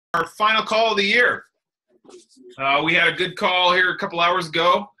Our final call of the year. We had a good call here a couple hours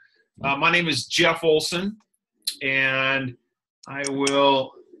ago. My name is Jeff Olsen, and let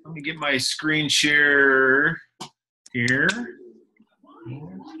me get my screen share here.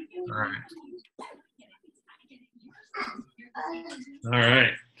 All right. All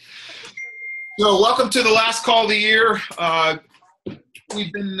right. So welcome to the last call of the year.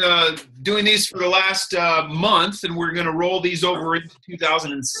 We've been doing these for the last month, and we're going to roll these over into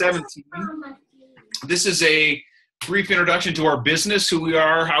 2017. This is a brief introduction to our business, who we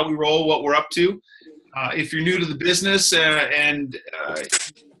are, how we roll, what we're up to. If you're new to the business and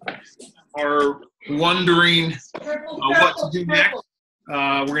are wondering what to do next,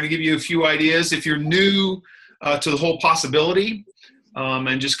 we're going to give you a few ideas. If you're new to the whole possibility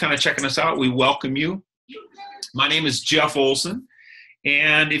and just kind of checking us out, we welcome you. My name is Jeff Olsen.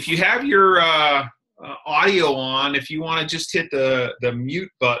 And if you have your audio on, if you want to just hit the mute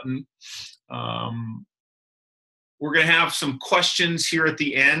button, we're going to have some questions here at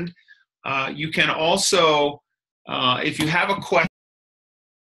the end. You can also, if you have a question,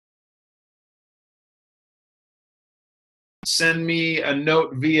 send me a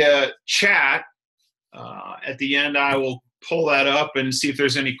note via chat. At the end, I will pull that up and see if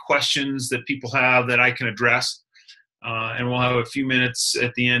there's any questions that people have that I can address. And we'll have a few minutes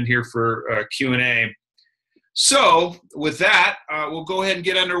at the end here for Q&A. So with that, we'll go ahead and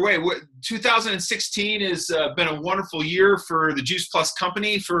get underway. 2016 has been a wonderful year for the Juice Plus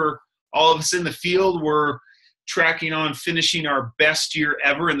company. For all of us in the field, we're tracking on finishing our best year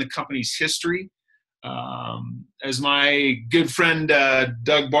ever in the company's history. As my good friend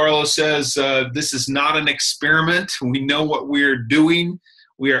Doug Barlow says, this is not an experiment. We know what we're doing.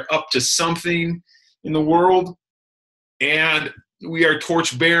 We are up to something in the world. And we are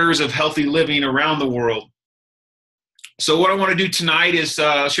torchbearers of healthy living around the world. So what I want to do tonight is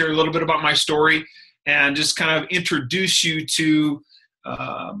share a little bit about my story and just kind of introduce you to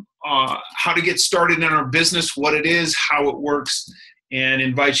how to get started in our business, what it is, how it works, and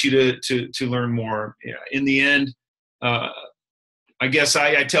invite you to learn more. In the end, I guess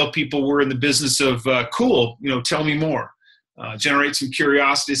I tell people we're in the business of cool, tell me more. Generate some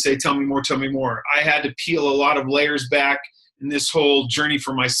curiosity, say, tell me more, tell me more. I had to peel a lot of layers back in this whole journey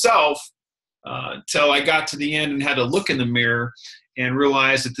for myself till I got to the end and had to look in the mirror and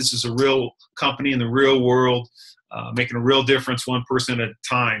realize that this is a real company in the real world, making a real difference one person at a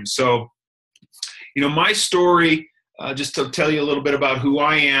time. So, my story, just to tell you a little bit about who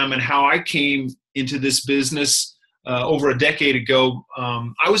I am and how I came into this business over a decade ago.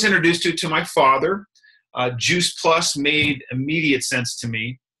 I was introduced to my father. Juice Plus made immediate sense to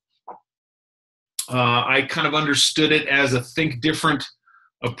me. I kind of understood it as a think different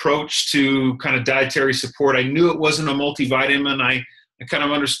approach to kind of dietary support. I knew it wasn't a multivitamin. I kind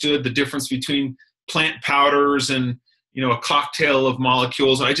of understood the difference between plant powders and, a cocktail of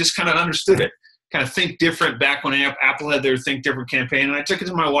molecules. I just kind of understood it. Kind of think different back when Apple had their Think Different campaign. And I took it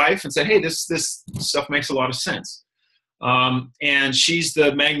to my wife and said, hey, this stuff makes a lot of sense. And she's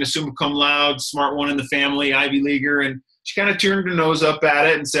the magna summa cum laude, smart one in the family, Ivy Leaguer, and she kind of turned her nose up at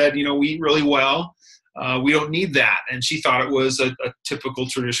it and said, we eat really well. We don't need that. And she thought it was a typical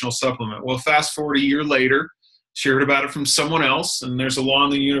traditional supplement. Well, fast forward a year later, she heard about it from someone else, and there's a law in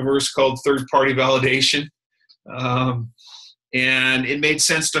the universe called third-party validation. And it made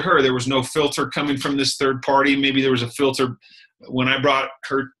sense to her. There was no filter coming from this third party. Maybe there was a filter when I brought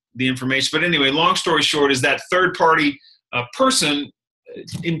her the information. But anyway, long story short is that third-party person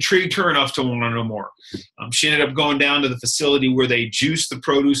intrigued her enough to want to know more. She ended up going down to the facility where they juice the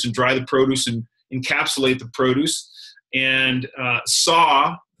produce and dry the produce and encapsulate the produce, and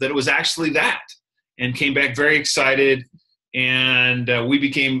saw that it was actually that, and came back very excited. And we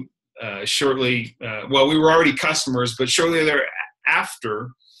became shortly, we were already customers, but shortly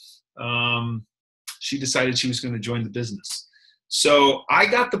thereafter, she decided she was going to join the business. So I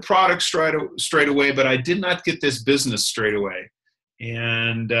got the product straight away, but I did not get this business straight away.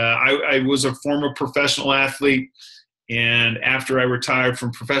 And I was a former professional athlete. And after I retired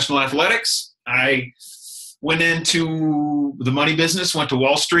from professional athletics, I went into the money business, went to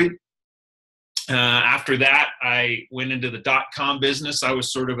Wall Street. After that, I went into the .com business. I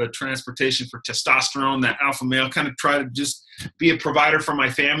was sort of a transportation for testosterone, that alpha male, kind of try to just be a provider for my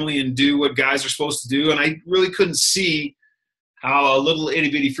family and do what guys are supposed to do. And I really couldn't see how a little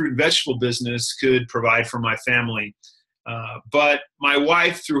itty-bitty fruit and vegetable business could provide for my family. But my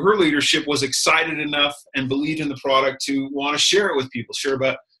wife, through her leadership, was excited enough and believed in the product to want to share it with people,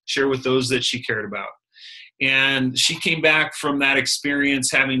 share with those that she cared about. And she came back from that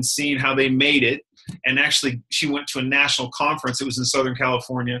experience having seen how they made it And actually, she went to a national conference. It was in Southern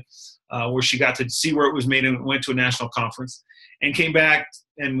California, where she got to see where it was made and went to a national conference and came back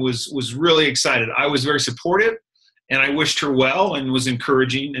and was really excited. I was very supportive, and I wished her well and was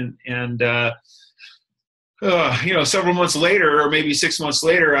encouraging. Several months later, or maybe 6 months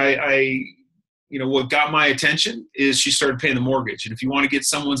later, what got my attention is she started paying the mortgage. And if you want to get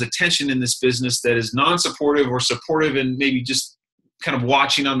someone's attention in this business that is non-supportive or supportive and maybe just kind of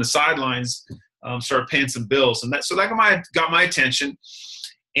watching on the sidelines, start paying some bills. And that got my attention.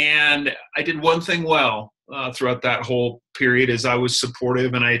 And I did one thing well throughout that whole period is I was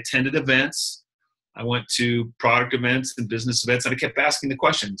supportive and I attended events. I went to product events and business events, and I kept asking the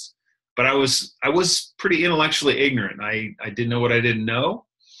questions. But I was pretty intellectually ignorant. I didn't know what I didn't know.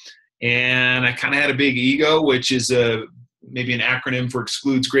 And I kind of had a big ego, which is maybe an acronym for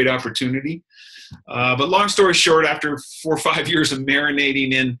excludes great opportunity. But long story short, after 4 or 5 years of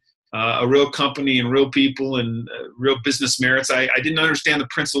marinating in a real company and real people and real business merits, I didn't understand the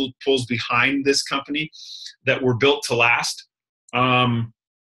principles behind this company that were built to last. I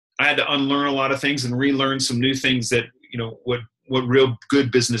had to unlearn a lot of things and relearn some new things that, what real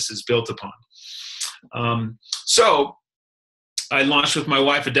good business is built upon. So I launched with my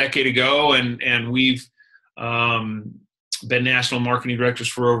wife a decade ago, and we've been national marketing directors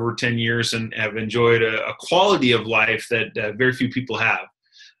for over 10 years and have enjoyed a quality of life that very few people have.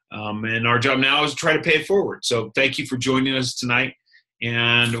 And our job now is to try to pay it forward. So thank you for joining us tonight.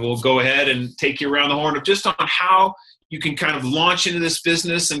 And we'll go ahead and take you around the horn of just on how you can kind of launch into this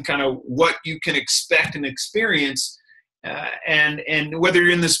business and kind of what you can expect and experience. And whether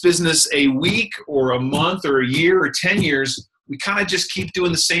you're in this business a week or a month or a year or 10 years, we kind of just keep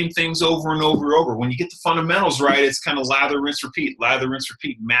doing the same things over and over and over. When you get the fundamentals right, it's kind of lather, rinse, repeat,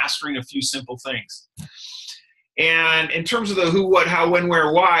 mastering a few simple things. And in terms of the who, what, how, when,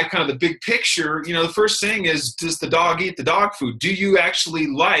 where, why, kind of the big picture, the first thing is, does the dog eat the dog food? Do you actually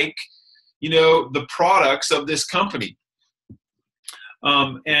like, the products of this company?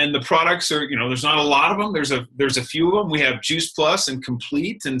 And the products are, there's not a lot of them. There's a few of them. We have Juice Plus and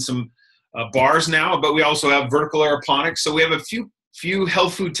Complete and some bars now, but we also have vertical aeroponics. So we have a few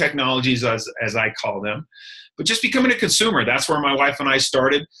health food technologies, as I call them. But just becoming a consumer, that's where my wife and I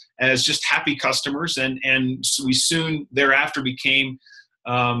started as just happy customers. And so we soon thereafter became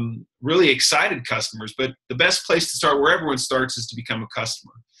really excited customers. But the best place to start, where everyone starts, is to become a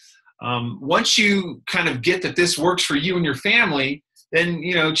customer. Once you kind of get that this works for you and your family, then,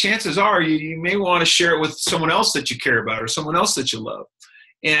 chances are you may want to share it with someone else that you care about or someone else that you love.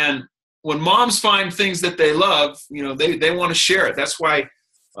 And when moms find things that they love, they want to share it. That's why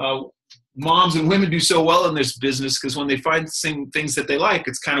moms and women do so well in this business, because when they find things that they like,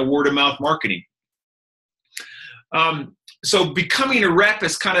 it's kind of word of mouth marketing. So becoming a rep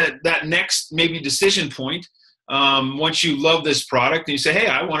is kind of that next maybe decision point. Once you love this product and you say, hey,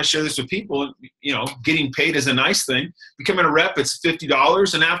 I want to share this with people, getting paid is a nice thing. Becoming a rep, it's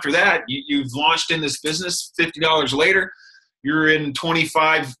 $50. And after that, you've launched in this business. $50 later, you're in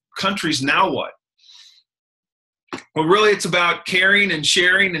 25 countries. Now what? Well, really, it's about caring and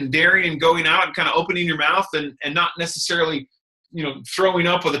sharing and daring and going out and kind of opening your mouth and not necessarily, throwing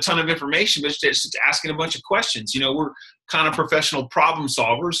up with a ton of information, but just asking a bunch of questions. We're kind of professional problem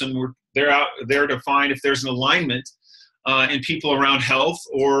solvers, and they're out there to find if there's an alignment in people around health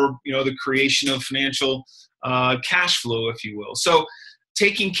or, the creation of financial cash flow, if you will. So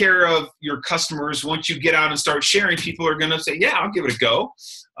taking care of your customers, once you get out and start sharing, people are going to say, yeah, I'll give it a go.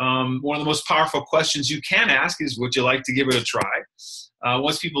 One of the most powerful questions you can ask is, would you like to give it a try?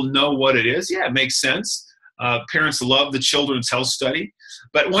 Once people know what it is, yeah, it makes sense. Parents love the children's health study.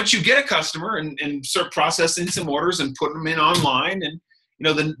 But once you get a customer and start processing some orders and putting them in online, and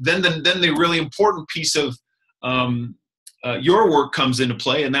then the really important piece of your work comes into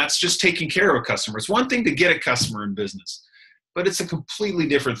play, and that's just taking care of a customer. It's one thing to get a customer in business, but it's a completely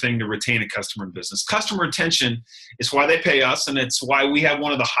different thing to retain a customer in business. Customer retention is why they pay us, and it's why we have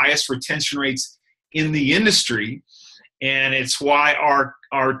one of the highest retention rates in the industry, and it's why our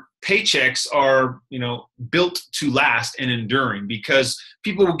paychecks are built to last and enduring, because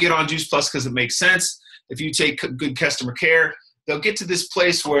people will get on Juice Plus because it makes sense. If you take good customer care, they'll get to this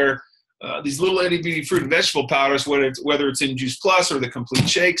place where these little itty-bitty fruit and vegetable powders, whether it's in Juice Plus or the complete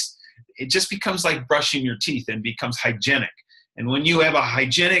shakes, it just becomes like brushing your teeth and becomes hygienic. And when you have a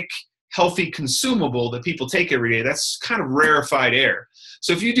hygienic, healthy consumable that people take every day, that's kind of rarefied air.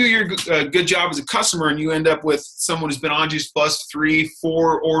 So if you do your good job as a customer and you end up with someone who's been on Juice Plus 3-4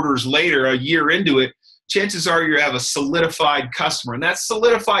 orders later, a year into it, chances are you have a solidified customer. And that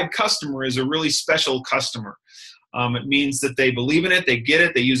solidified customer is a really special customer. It means that they believe in it, they get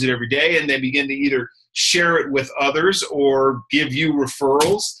it, they use it every day, and they begin to either share it with others or give you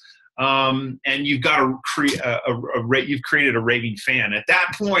referrals. And you've got to create you've created a raving fan. At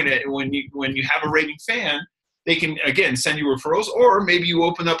that point, when you have a raving fan, they can again send you referrals, or maybe you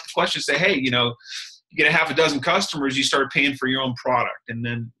open up the question, say, hey, you get a half a dozen customers, you start paying for your own product, and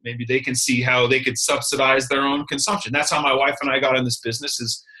then maybe they can see how they could subsidize their own consumption. That's how my wife and I got in this business.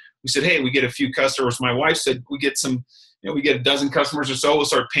 Is we said, hey, we get a few customers. My wife said, we get a dozen customers or so, we'll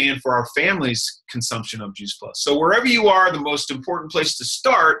start paying for our family's consumption of Juice Plus. So wherever you are, the most important place to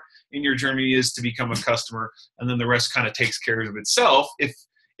start in your journey is to become a customer, and then the rest kind of takes care of itself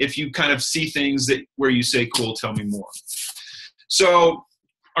if you kind of see things where you say, cool, tell me more. So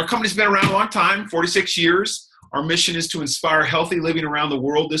our company's been around a long time, 46 years. Our mission is to inspire healthy living around the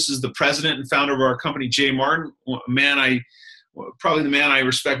world. This is the president and founder of our company, Jay Martin, probably the man I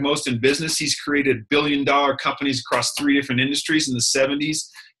respect most in business. He's created billion-dollar companies across 3 different industries. In the 70s,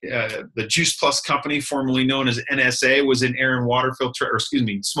 the Juice Plus company, formerly known as NSA, was in air and water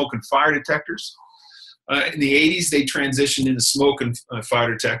smoke and fire detectors. In the 80s, they transitioned into smoke and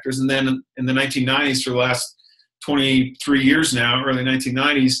fire detectors. And then in the 1990s, for the last 23 years now, early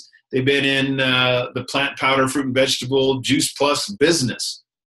 1990s, they've been in the plant powder, fruit and vegetable, Juice Plus business.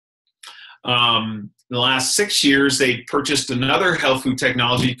 In the last 6 years, they purchased another health food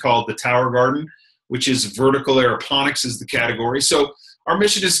technology called the Tower Garden, which is vertical aeroponics is the category. So our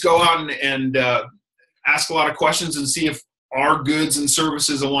mission is to go out and ask a lot of questions and see if our goods and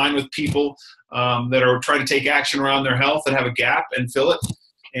services align with people that are trying to take action around their health and have a gap and fill it,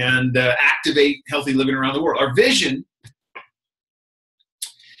 and activate healthy living around the world. Our vision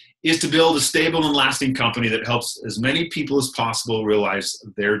is to build a stable and lasting company that helps as many people as possible realize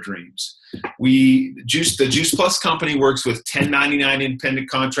their dreams. The Juice Plus company works with 1099 independent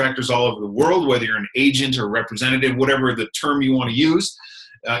contractors all over the world, whether you're an agent or representative, whatever the term you want to use.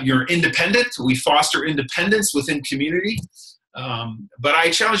 You're independent. We foster independence within community. But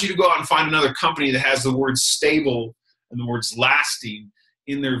I challenge you to go out and find another company that has the words stable and the words lasting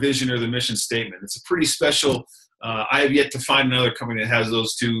in their vision or the mission statement. It's a pretty special. I have yet to find another company that has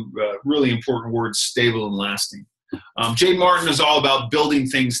those two really important words, stable and lasting. Jay Martin is all about building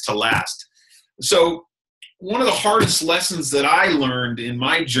things to last. So one of the hardest lessons that I learned in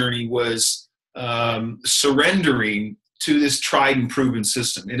my journey was surrendering to this tried and proven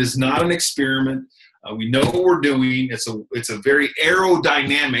system. It is not an experiment. We know what we're doing. It's a very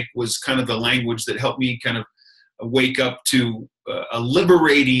aerodynamic was kind of the language that helped me kind of wake up to a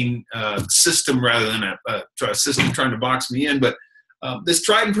liberating system rather than a system trying to box me in. But this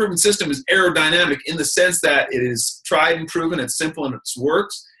tried and proven system is aerodynamic in the sense that it is tried and proven, it's simple and it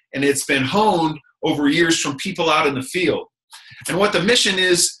works, and it's been honed over years from people out in the field. And what the mission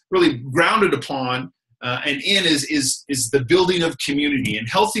is really grounded upon and in is the building of community. And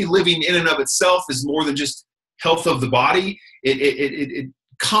healthy living in and of itself is more than just health of the body. It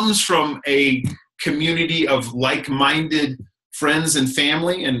comes from a community of like-minded friends and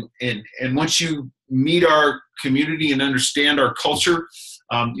family. And once you meet our community and understand our culture,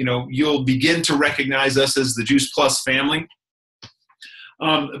 you'll begin to recognize us as the Juice Plus family.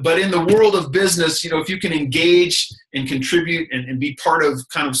 But in the world of business, if you can engage and contribute and be part of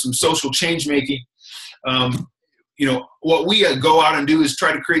kind of some social change making, what we go out and do is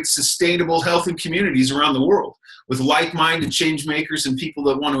try to create sustainable, healthy communities around the world with like-minded change makers and people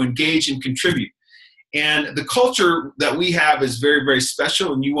that want to engage and contribute. And the culture that we have is very, very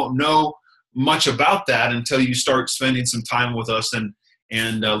special, and you won't know much about that until you start spending some time with us and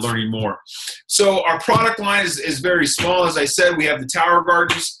learning more. So our product line is very small. As I said, we have the Tower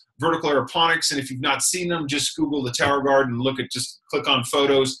Gardens, vertical aeroponics, and if you've not seen them, just Google the Tower Garden and just click on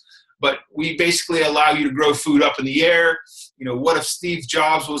photos. But we basically allow you to grow food up in the air. What if Steve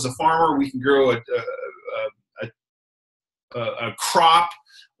Jobs was a farmer? We can grow a crop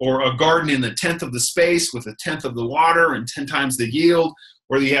or a garden in the 10th of the space with a 10th of the water and 10 times the yield,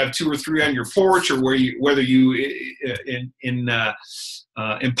 whether you have 2 or 3 on your porch, or whether you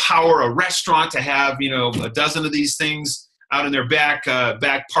empower a restaurant to have a dozen of these things out in their back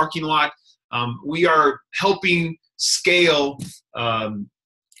parking lot. We are helping scale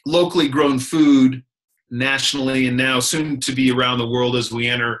locally grown food nationally and now soon to be around the world as we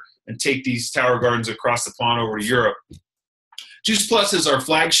enter and take these Tower Gardens across the pond over to Europe. Juice Plus is our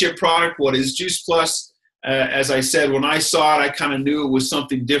flagship product. What is Juice Plus? As I said, when I saw it, I kind of knew it was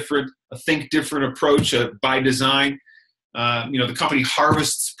something different, a think different approach by design. The company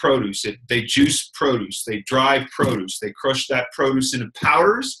harvests produce. They juice produce. They dry produce. They crush that produce into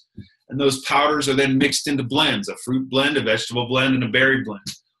powders, and those powders are then mixed into blends, a fruit blend, a vegetable blend, and a berry blend.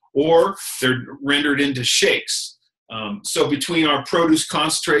 Or they're rendered into shakes. So between our produce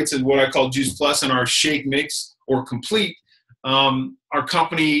concentrates and what I call Juice Plus and our shake mix or complete, our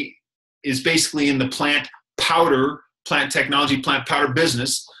company is basically in the plant technology, plant powder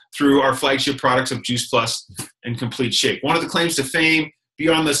business through our flagship products of Juice Plus and Complete Shake. One of the claims to fame,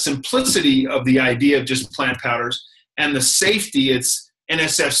 beyond the simplicity of the idea of just plant powders and the safety, it's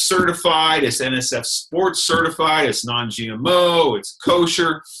NSF certified, it's NSF sports certified, it's non-GMO, it's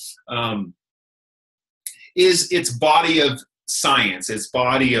kosher, is its body of science, its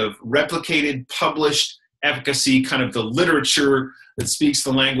body of replicated, published efficacy, kind of the literature that speaks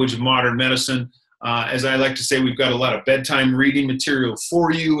the language of modern medicine. As I like to say, we've got a lot of bedtime reading material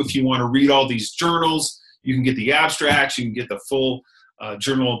for you. If you want to read all these journals, you can get the abstracts, you can get the full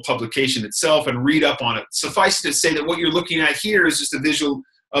journal publication itself and read up on it. Suffice it to say that what you're looking at here is just a visual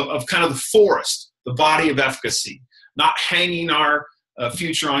of kind of the forest, the body of efficacy, not hanging our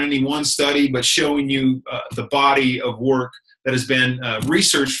future on any one study, but showing you the body of work that has been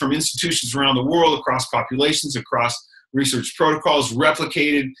researched from institutions around the world, across populations, across research protocols,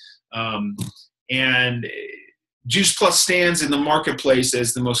 replicated. And Juice Plus stands in the marketplace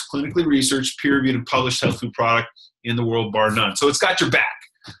as the most clinically researched, peer-reviewed, and published health food product in the world, bar none. So it's got your back.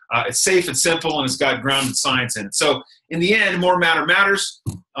 It's safe, it's simple, and it's got grounded science in it. So in the end, more matter matters.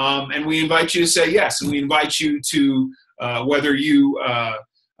 And we invite you to say yes. And we invite you to, whether you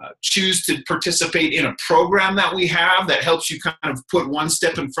choose to participate in a program that we have that helps you kind of put one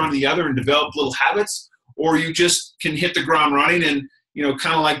step in front of the other and develop little habits, or you just can hit the ground running and,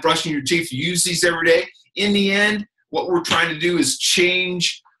 kind of like brushing your teeth, use these every day. In the end, what we're trying to do is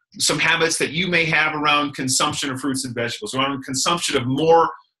change some habits that you may have around consumption of fruits and vegetables, around consumption of more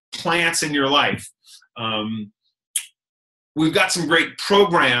plants in your life. We've got some great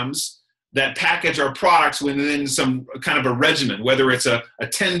programs that package our products within some kind of a regimen, whether it's a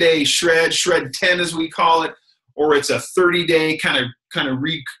 10-day shred 10 as we call it, or it's a 30-day kind of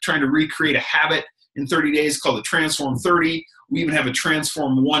trying to recreate a habit in 30 days called the Transform 30. We even have a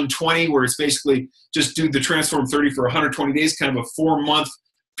Transform 120 where it's basically just do the Transform 30 for 120 days, kind of a 4-month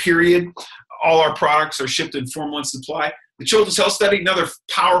period. All our products are shipped in 4 months supply. The Children's Health Study, another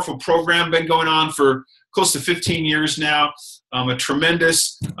powerful program, been going on for close to 15 years now. A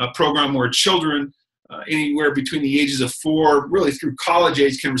tremendous program where children anywhere between the ages of 4, really through college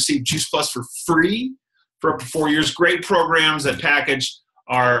age, can receive Juice Plus for free for up to 4 years. Great programs that package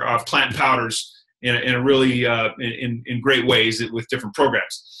our plant powders in a really in great ways with different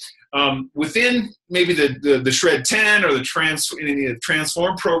programs. Within maybe the Shred 10 or the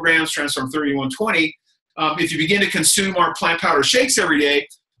Transform programs, Transform 30, 120, if you begin to consume our plant powder shakes every day,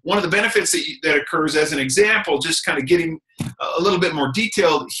 one of the benefits that occurs, as an example, just kind of getting a little bit more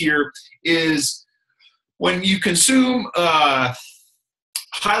detailed here, is when you consume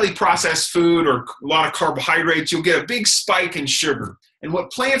highly processed food or a lot of carbohydrates, you'll get a big spike in sugar. And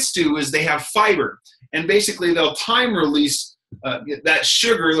what plants do is they have fiber, and basically they'll time release that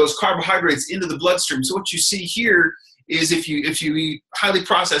sugar, those carbohydrates, into the bloodstream. So what you see here is if you eat highly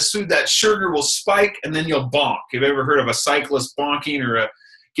processed food, that sugar will spike and then you'll bonk. Have you ever heard of a cyclist bonking or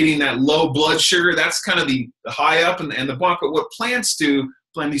getting that low blood sugar? That's kind of the high up and the bonk. But what plants do,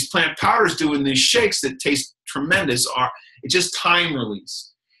 and these plant powders do in these shakes that taste tremendous, it's just time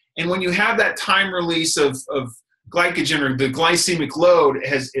release. And when you have that time release of glycogen, or the glycemic load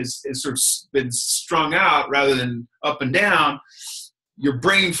has sort of been strung out rather than up and down, your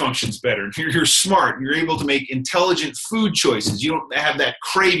brain functions better. You're smart. You're able to make intelligent food choices. You don't have that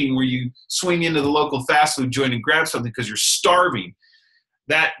craving where you swing into the local fast food joint and grab something because you're starving.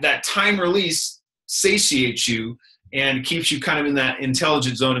 That time release satiates you and keeps you kind of in that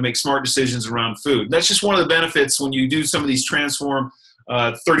intelligent zone to make smart decisions around food. That's just one of the benefits when you do some of these Transform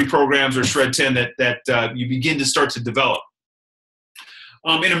 30 programs or Shred 10 that you begin to start to develop.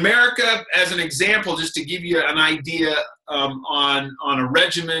 In America, as an example, just to give you an idea on a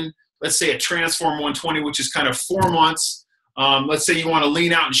regimen, let's say a Transform 120, which is kind of 4 months. Let's say you want to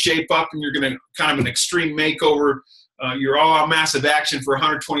lean out and shape up and you're going to kind of an extreme makeover. You're all out massive action for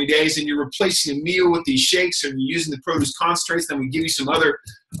 120 days and you're replacing a meal with these shakes and you're using the produce concentrates. Then we give you some other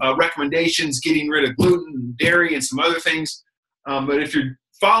recommendations, getting rid of gluten and dairy and some other things. But if you're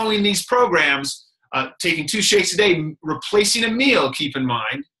following these programs, taking 2 shakes a day, replacing a meal, keep in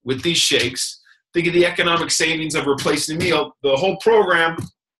mind, with these shakes, think of the economic savings of replacing a meal. The whole program,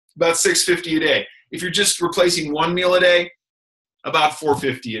 about $650 a day. If you're just replacing 1 meal a day, about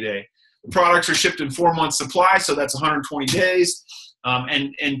 $450 a day. The products are shipped in 4 months supply, so that's 120 days.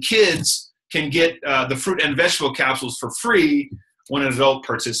 And kids can get the fruit and vegetable capsules for free when an adult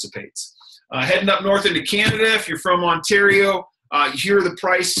participates. Heading up north into Canada, if you're from Ontario, here are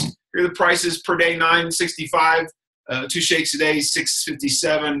the prices per day, $9.65 2 shakes a day,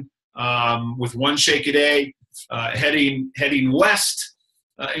 657 with 1 shake a day. Heading west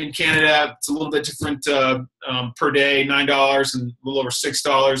in Canada, it's a little bit different per day, $9 and a little over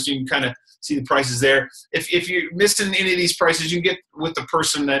 $6. You can kind of see the prices there. If you're missing any of these prices, you can get with the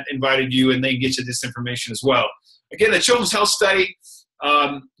person that invited you, and they can get you this information as well. Again, the Children's Health Study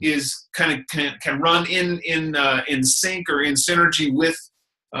is can run in sync or in synergy with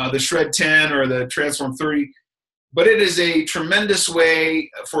the Shred 10 or the Transform 30, but it is a tremendous way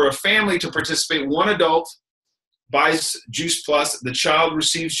for a family to participate. One adult buys Juice Plus, the child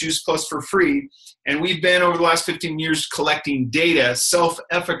receives Juice Plus for free, and we've been over the last 15 years collecting data,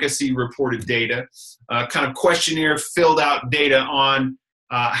 self-efficacy reported data, kind of questionnaire filled out data on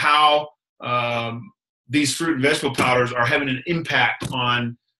how these fruit and vegetable powders are having an impact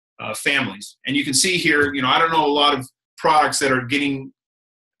on families. And you can see here, I don't know a lot of products that are getting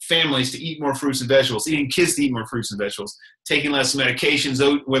families to eat more fruits and vegetables, eating kids to eat more fruits and vegetables, taking less medications,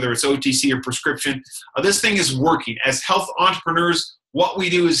 whether it's OTC or prescription. This thing is working. As health entrepreneurs, what we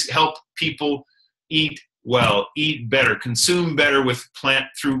do is help people eat well, eat better, consume better with plant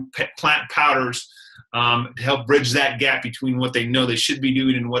powders to help bridge that gap between what they know they should be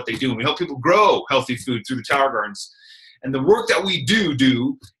doing and what they do. And we help people grow healthy food through the Tower Gardens. And the work that we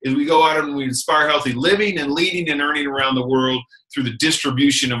do is we go out and we inspire healthy living and leading and earning around the world through the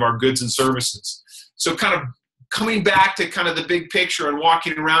distribution of our goods and services. So kind of coming back to kind of the big picture and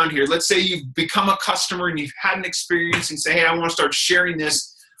walking around here, let's say you've become a customer and you've had an experience and say, hey, I want to start sharing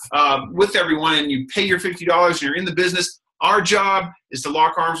this with everyone, and you pay your $50 and you're in the business. Our job is to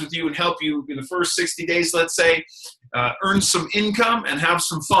lock arms with you and help you in the first 60 days, let's say, earn some income and have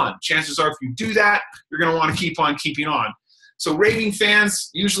some fun. Chances are if you do that, you're going to want to keep on keeping on. So raving fans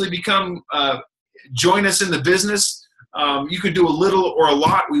usually join us in the business. You could do a little or a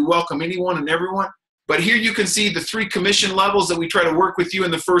lot. We welcome anyone and everyone. But here you can see the 3 commission levels that we try to work with you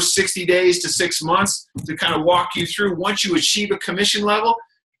in the first 60 days to 6 months to kind of walk you through. Once you achieve a commission level,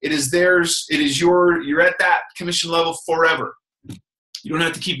 it is theirs. You're at that commission level forever. You don't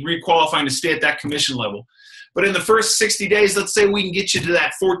have to keep requalifying to stay at that commission level. But in the first 60 days, let's say we can get you to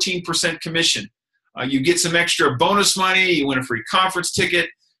that 14% commission. You get some extra bonus money. You win a free conference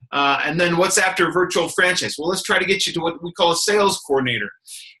ticket. And then what's after a virtual franchise? Well, let's try to get you to what we call a sales coordinator.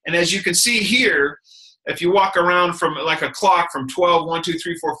 And as you can see here, if you walk around from like a clock from 12, 1, 2,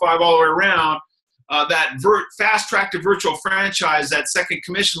 3, 4, 5, all the way around, that fast track to virtual franchise, that second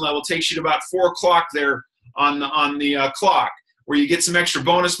commission level takes you to about 4 o'clock there on the clock, where you get some extra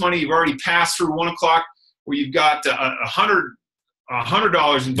bonus money. You've already passed through 1 o'clock, where you've got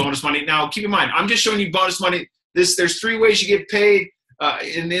 $100 in bonus money. Now, keep in mind, I'm just showing you bonus money. There's 3 ways you get paid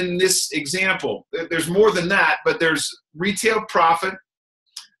in this example. There's more than that, but there's retail profit,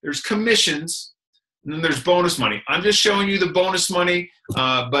 there's commissions, and then there's bonus money. I'm just showing you the bonus money,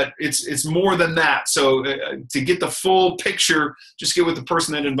 but it's more than that. So to get the full picture, just get with the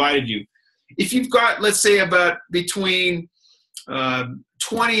person that invited you. If you've got, let's say, about between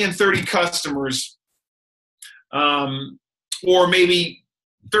 20 and 30 customers, or maybe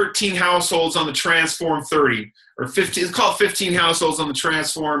 13 households on the Transform 30, or 15, it's called 15 households on the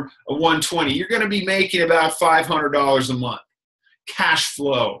Transform 120, you're going to be making about $500 a month cash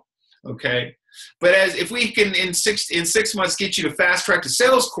flow, okay? But if we can in six months get you to fast track to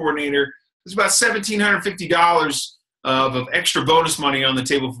sales coordinator, there's about $1,750 of extra bonus money on the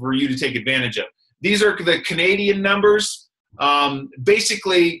table for you to take advantage of. These are the Canadian numbers.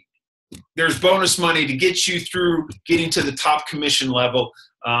 Basically, there's bonus money to get you through getting to the top commission level.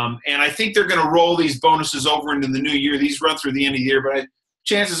 And I think they're going to roll these bonuses over into the new year. These run through the end of the year, but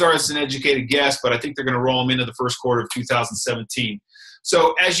chances are it's an educated guess, but I think they're going to roll them into the first quarter of 2017.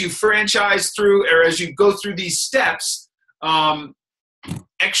 So as you franchise through, or as you go through these steps,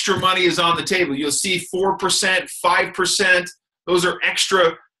 extra money is on the table. You'll see 4%, 5%. Those are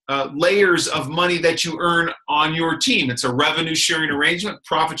extra layers of money that you earn on your team. It's a revenue sharing arrangement,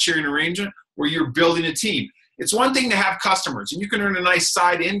 profit sharing arrangement, where you're building a team. It's one thing to have customers, and you can earn a nice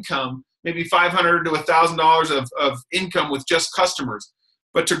side income, maybe $500 to $1,000 of income with just customers.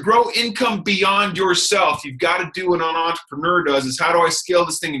 But to grow income beyond yourself, you've got to do what an entrepreneur does, is how do I scale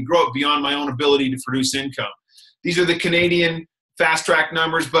this thing and grow it beyond my own ability to produce income? These are the Canadian fast track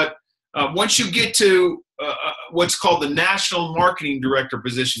numbers, but once you get to what's called the National Marketing Director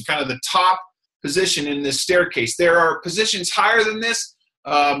position, kind of the top position in this staircase, there are positions higher than this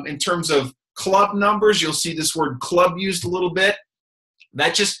in terms of club numbers. You'll see this word club used a little bit.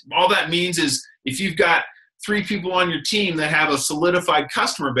 All that means is if you've got 3 people on your team that have a solidified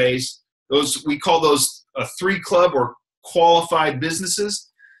customer base, we call those a 3 club or qualified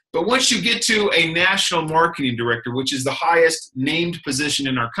businesses. But once you get to a national marketing director, which is the highest named position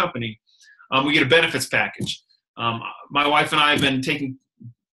in our company, we get a benefits package. My wife and I have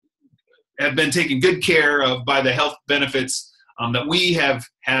been taken good care of by the health benefits that we have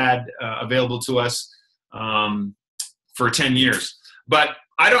had available to us for 10 years. But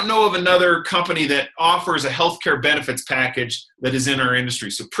I don't know of another company that offers a healthcare benefits package that is in our industry.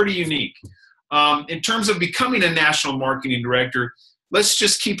 So pretty unique. In terms of becoming a national marketing director, let's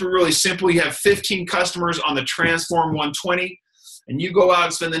just keep it really simple. You have 15 customers on the Transform 120, and you go out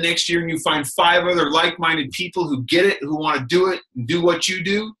and spend the next year and you find 5 other like-minded people who get it, who want to do it and do what you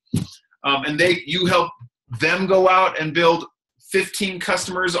do. And you help them go out and build 15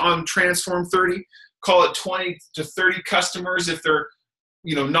 customers on Transform 30. Call it 20 to 30 customers if they're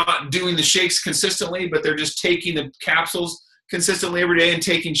not doing the shakes consistently, but they're just taking the capsules consistently every day and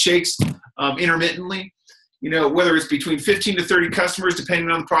taking shakes intermittently. Whether it's between 15 to 30 customers, depending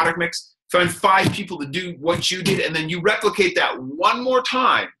on the product mix, find 5 people to do what you did, and then you replicate that one more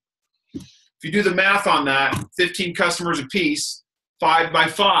time. If you do the math on that, 15 customers a piece, 5 by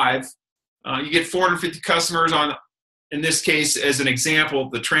 5, you get 450 customers on, in this case, as an example,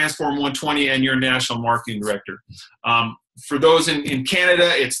 the Transform 120 and your national marketing director. For those in Canada,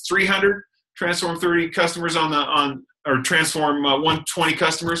 it's 300 Transform 30 customers or Transform 120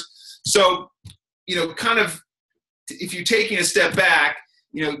 customers. So, kind of, if you're taking a step back,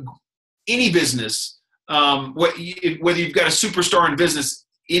 any business, whether you've got a superstar in business,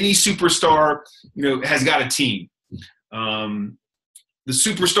 any superstar, has got a team. The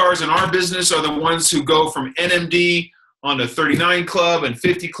superstars in our business are the ones who go from NMD on a 39 club and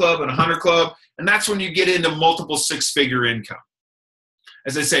 50 club and 100 club. And that's when you get into multiple 6-figure income.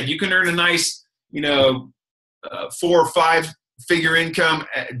 As I said, you can earn a nice, 4 or 5-figure income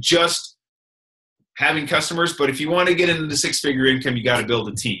just having customers. But if you want to get into the 6-figure income, you got to build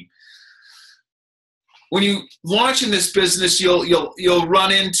a team. When you launch in this business, you'll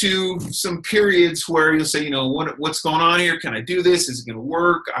run into some periods where you'll say, what's going on here? Can I do this? Is it going to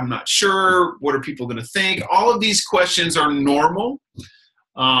work? I'm not sure. What are people going to think? All of these questions are normal.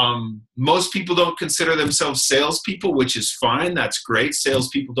 Most people don't consider themselves salespeople, which is fine. That's great.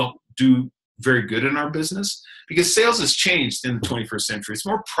 Salespeople don't do very good in our business because sales has changed in the 21st century. It's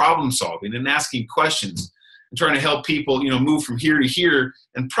more problem solving and asking questions and trying to help people, move from here to here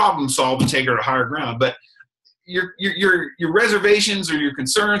and problem solve and take her to higher ground. But your reservations or your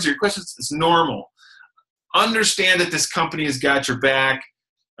concerns or your questions, it's normal. Understand that this company has got your back.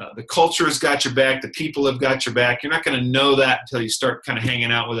 The culture has got your back. The people have got your back. You're not going to know that until you start kind of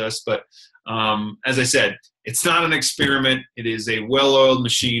hanging out with us. But as I said, it's not an experiment. It is a well-oiled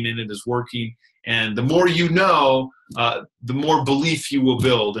machine, and it is working. And the more you know, the more belief you will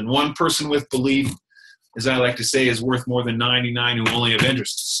build. And one person with belief, as I like to say, is worth more than 99 who only have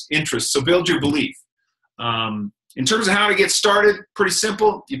interest. So build your belief. In terms of how to get started, pretty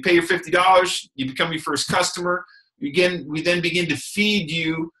simple. You pay your $50. You become your first customer. We then begin to feed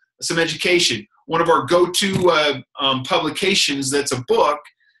you some education. One of our go-to publications that's a book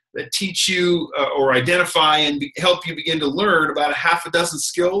that teach you or identify and help you begin to learn about a half a dozen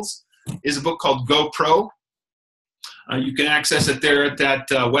skills is a book called Go Pro. You can access it there at that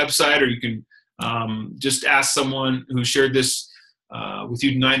website, or you can just ask someone who shared this with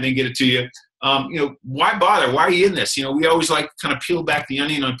you tonight and they get it to you. Why bother? Why are you in this? We always like to kind of peel back the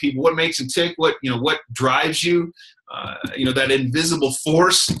onion on people. What makes them tick? What drives you? That invisible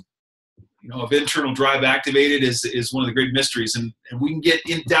force, of internal drive activated is one of the great mysteries. And we can get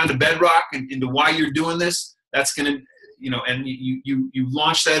down to bedrock and into why you're doing this. That's going to, and you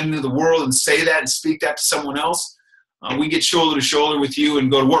launch that into the world and say that and speak that to someone else. We get shoulder to shoulder with you and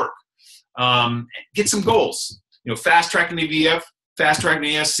go to work. Get some goals. Fast tracking the VF, fast tracking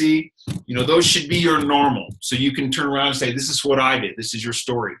the SC. Those should be your normal. So you can turn around and say, this is what I did. This is your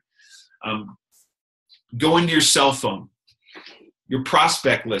story. Go into your cell phone, your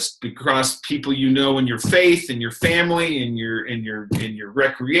prospect list, because people in your faith and your family and your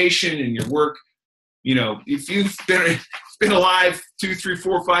recreation and your work. If you've been alive 2, 3,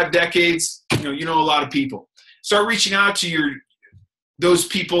 4, 5 decades, you know a lot of people. Start reaching out to those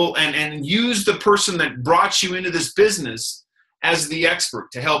people and use the person that brought you into this business as the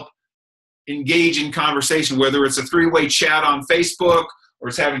expert to help engage in conversation, whether it's a 3-way chat on Facebook, or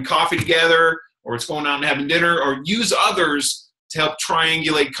it's having coffee together, or it's going out and having dinner, or use others to help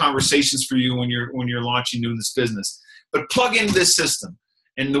triangulate conversations for you when you're launching new in this business. But plug into this system.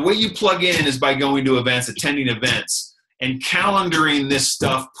 And the way you plug in is by going to events, attending events, and calendaring this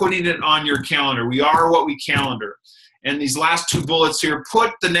stuff, putting it on your calendar. We are what we calendar. And these last two bullets here,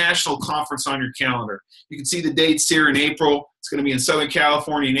 put the national conference on your calendar. You can see the dates here in April. It's going to be in Southern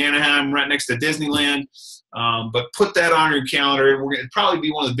California, in Anaheim, right next to Disneyland. But put that on your calendar. We're going to probably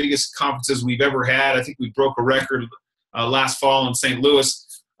be one of the biggest conferences we've ever had. I think we broke a record last fall in St.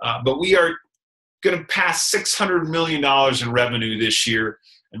 Louis. But we are going to pass $600 million in revenue this year,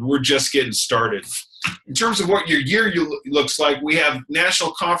 and we're just getting started. In terms of what your year looks like, we have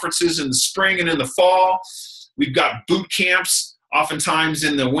national conferences in the spring and in the fall. We've got boot camps, oftentimes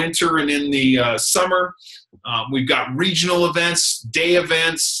in the winter and in the summer. We've got regional events, day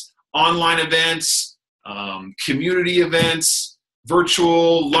events, online events, community events,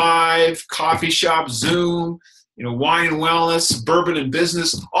 virtual, live, coffee shop, Zoom, wine and wellness, bourbon and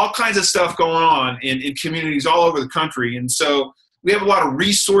business, all kinds of stuff going on in communities all over the country. And so we have a lot of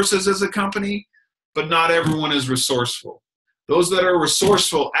resources as a company, but not everyone is resourceful. Those that are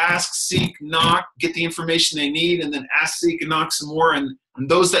resourceful ask, seek, knock, get the information they need, and then ask, seek, and knock some more. And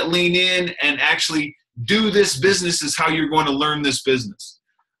those that lean in and actually do this business is how you're going to learn this business.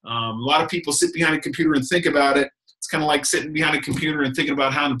 A lot of people sit behind a computer and think about it. It's kind of like sitting behind a computer and thinking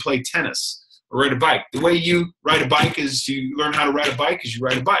about how to play tennis or ride a bike. The way you ride a bike is you learn how to ride a bike is you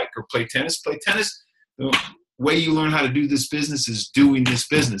ride a bike, or play tennis. Play tennis. The way you learn how to do this business is doing this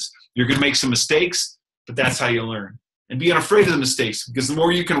business. You're going to make some mistakes, but that's how you learn. And be unafraid of the mistakes, because the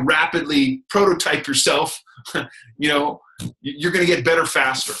more you can rapidly prototype yourself, you're going to get better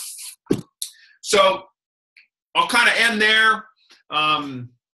faster. So I'll kind of end there.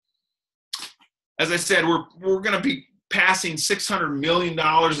 As I said, we're going to be passing $600 million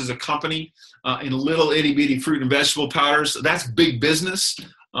as a company in little itty bitty fruit and vegetable powders. That's big business.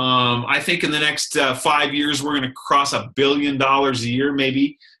 I think in the next 5 years, we're going to cross $1 billion a year,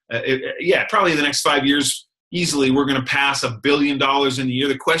 maybe. Probably in the next 5 years, easily we're going to pass $1 billion in a year.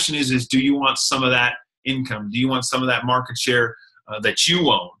 The question is do you want some of that income? Do you want some of that market share that you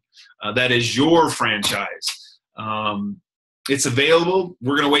own? That is your franchise. It's available.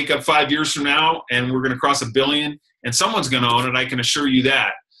 We're going to wake up 5 years from now and we're going to cross $1 billion, and someone's going to own it. I can assure you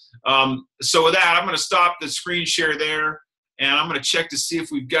that. So with that, I'm going to stop the screen share there, and I'm going to check to see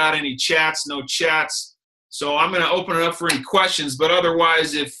if we've got any chats. No chats. So I'm going to open it up for any questions, but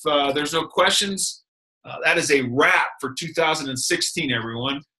otherwise, if there's no questions, that is a wrap for 2016,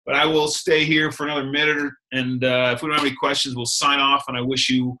 everyone. But I will stay here for another minute, and if we don't have any questions, we'll sign off, and I wish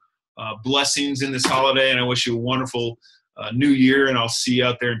you blessings in this holiday, and I wish you a wonderful new year, and I'll see you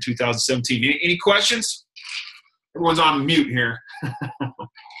out there in 2017. Any questions? Everyone's on mute here.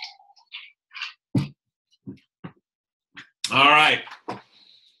 All right.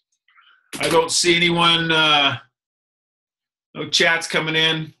 I don't see anyone, no chats coming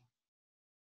in.